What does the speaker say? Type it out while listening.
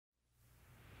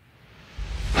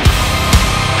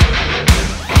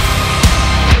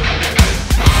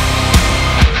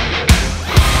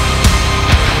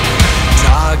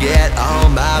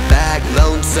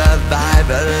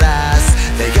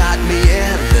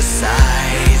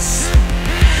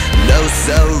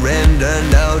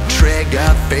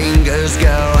got fingers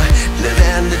go,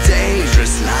 living the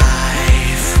dangerous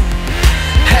life.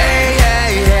 Hey,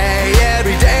 hey, hey,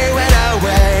 every day when I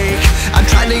wake, I'm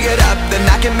trying to get up, they're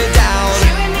knocking me down.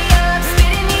 Chewing me up,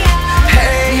 spitting me out.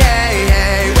 Hey, hey,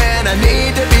 hey, when I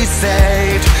need to be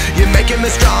saved, you're making me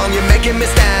strong, you're making me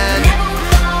stand. Never will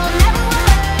fall, never will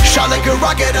end. Shot like a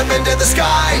rocket up into the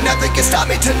sky, nothing can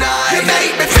stop me tonight. You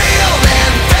make me feel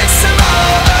invincible,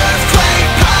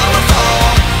 earthquake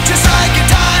powerful, just like a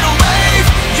tidal wave.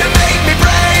 You make me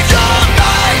brave, you're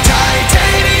my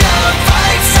titanium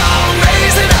fight song,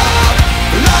 raising up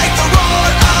like the roar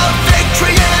of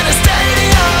victory in a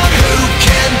stadium. Who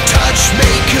can touch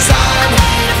me, 'cause I'm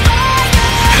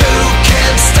who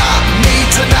can stop me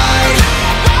tonight?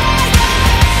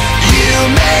 You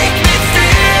make me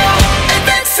feel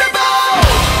invincible.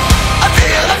 I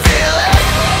feel it,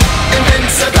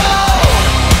 invincible.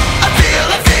 I feel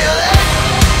it,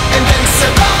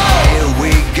 invincible. Here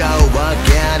we go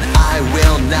again, I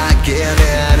will not give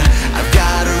in. I've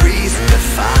got a reason to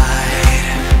fight.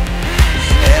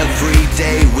 Every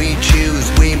day we choose,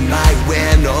 we might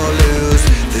win or lose.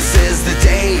 This is the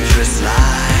dangerous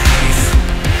life.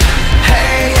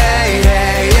 Hey, hey,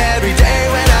 hey, every day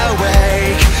when I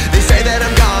wake, they say that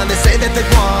I'm gone, they say that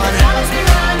they've won. Promise me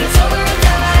wrong, it's over and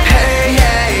done. Hey,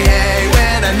 hey, hey,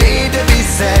 when I need to be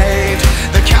saved,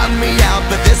 they're counting me out,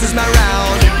 but this is my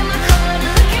round. You in the cold,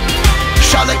 look at me now.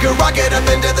 Shot like a rocket up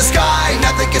into the sky,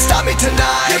 nothing can stop me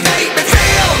tonight. You make me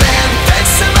feel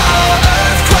invincible,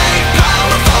 earthquake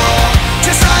powerful,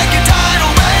 just like a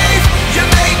tidal wave. You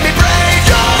make me brave,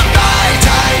 you're my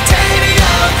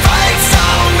titanium fight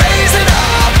song, raising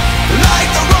up like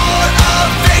the roar of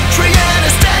victory in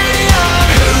a stadium.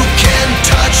 Who can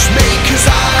touch me, 'cause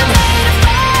I'm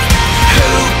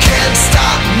who can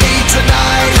stop me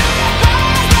tonight?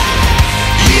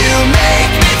 You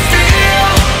make me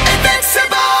feel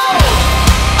invincible.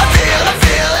 I feel it,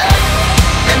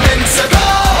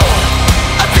 invincible.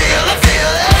 I feel it,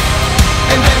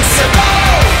 invincible.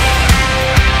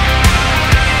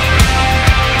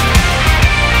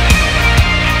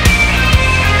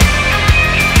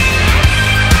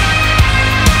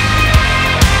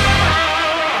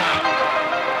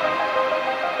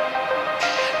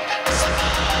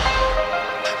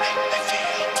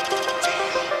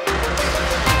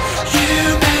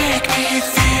 You make me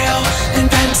feel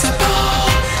invincible.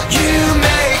 You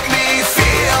make me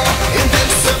feel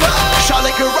invincible. Shot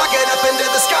like a rocket up into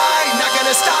the sky, not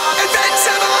gonna stop.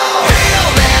 Invincible. Feel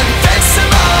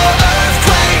invincible,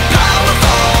 earthquake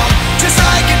powerful, just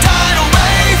like a tidal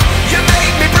wave. You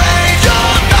make me brave,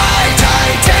 you're my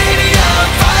titanium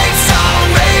fight song,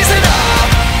 raising up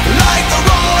like the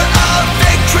roar of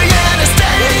victory in a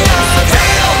stadium.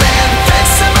 Feel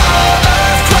invincible,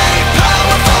 earthquake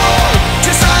powerful,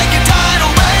 just like a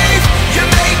tidal wave. You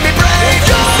make me brave,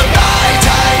 you're my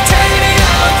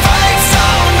titanium fight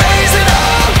song, raising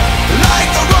up like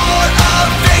the roar of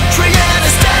victory in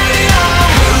a stadium.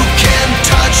 Who can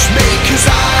touch me, 'cause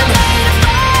I'm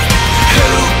who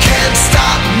can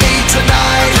stop me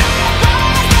tonight?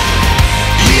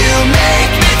 You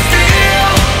make me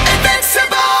feel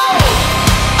invincible.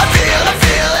 I feel it,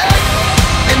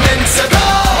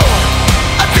 invincible.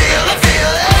 I feel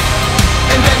it,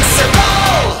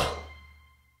 invincible.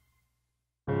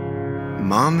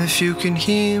 Mom, if you can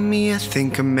hear me, I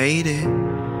think I made it.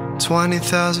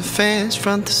 20,000 fans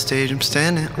front the stage I'm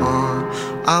standing on.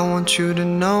 I want you to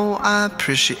know I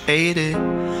appreciate it.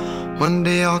 One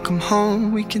day I'll come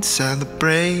home, we can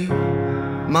celebrate.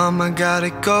 Mom, I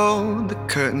gotta go, the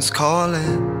curtain's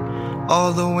calling.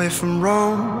 All the way from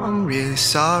Rome, I'm really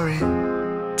sorry.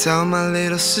 Tell my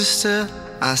little sister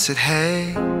I said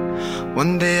hey.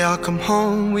 One day I'll come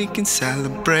home, we can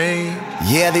celebrate.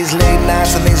 Yeah, these late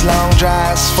nights and these long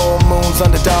drives, full moons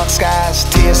under dark skies,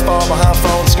 tears fall behind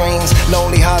phone screens,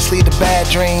 lonely hearts lead to bad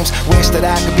dreams. Wish that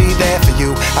I could be there for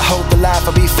you, I hope the life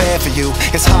will be fair for you.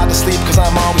 It's hard to sleep 'cause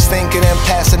I'm always thinking and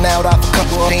passing out off a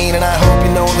cup of lean. And I hope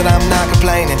you know that I'm not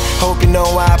complaining, hope you know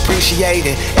I appreciate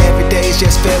it. Every day's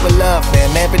just filled with love, man,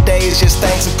 every day is just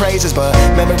thanks and praises. But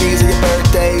memories of your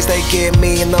birthdays, they get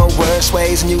me in the worst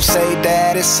ways. And you say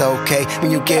that it's okay,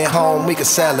 when you get home we can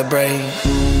celebrate.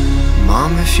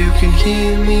 Mom, if you can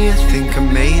hear me, I think I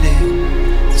made it.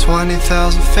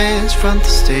 20,000 fans front the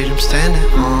stage I'm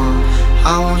standing on.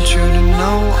 I want you to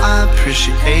know I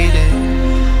appreciate it.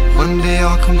 One day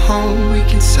I'll come home, we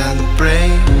can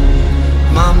celebrate.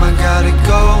 Mom, I gotta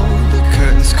go, the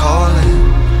curtain's calling.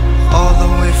 All the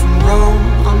way from Rome,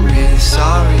 I'm really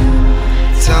sorry.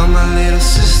 Tell my little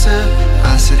sister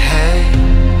I said hey.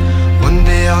 One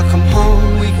day I'll come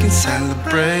home, we can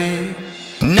celebrate.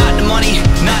 Not the money money,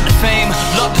 not the fame.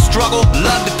 Love the struggle,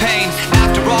 love the pain.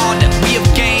 After all that we have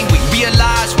gained, we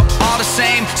realize we're all the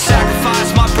same. Sacrifice,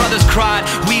 my brothers cried.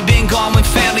 We've been gone when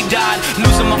family died.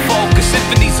 Losing my focus,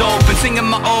 symphonies open, singing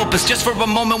my opus. Just for a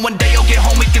moment, one day I'll get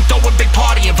home, we can throw a big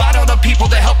party. Invite all the people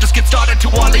that helped us get started. To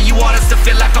all of you artists that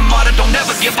feel like a martyr, don't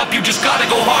ever give up, you just gotta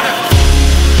go harder.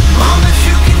 Mom, if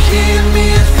you can hear me,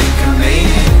 I think I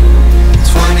made it.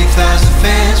 20,000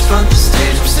 fans front the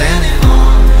stage, I'm standing.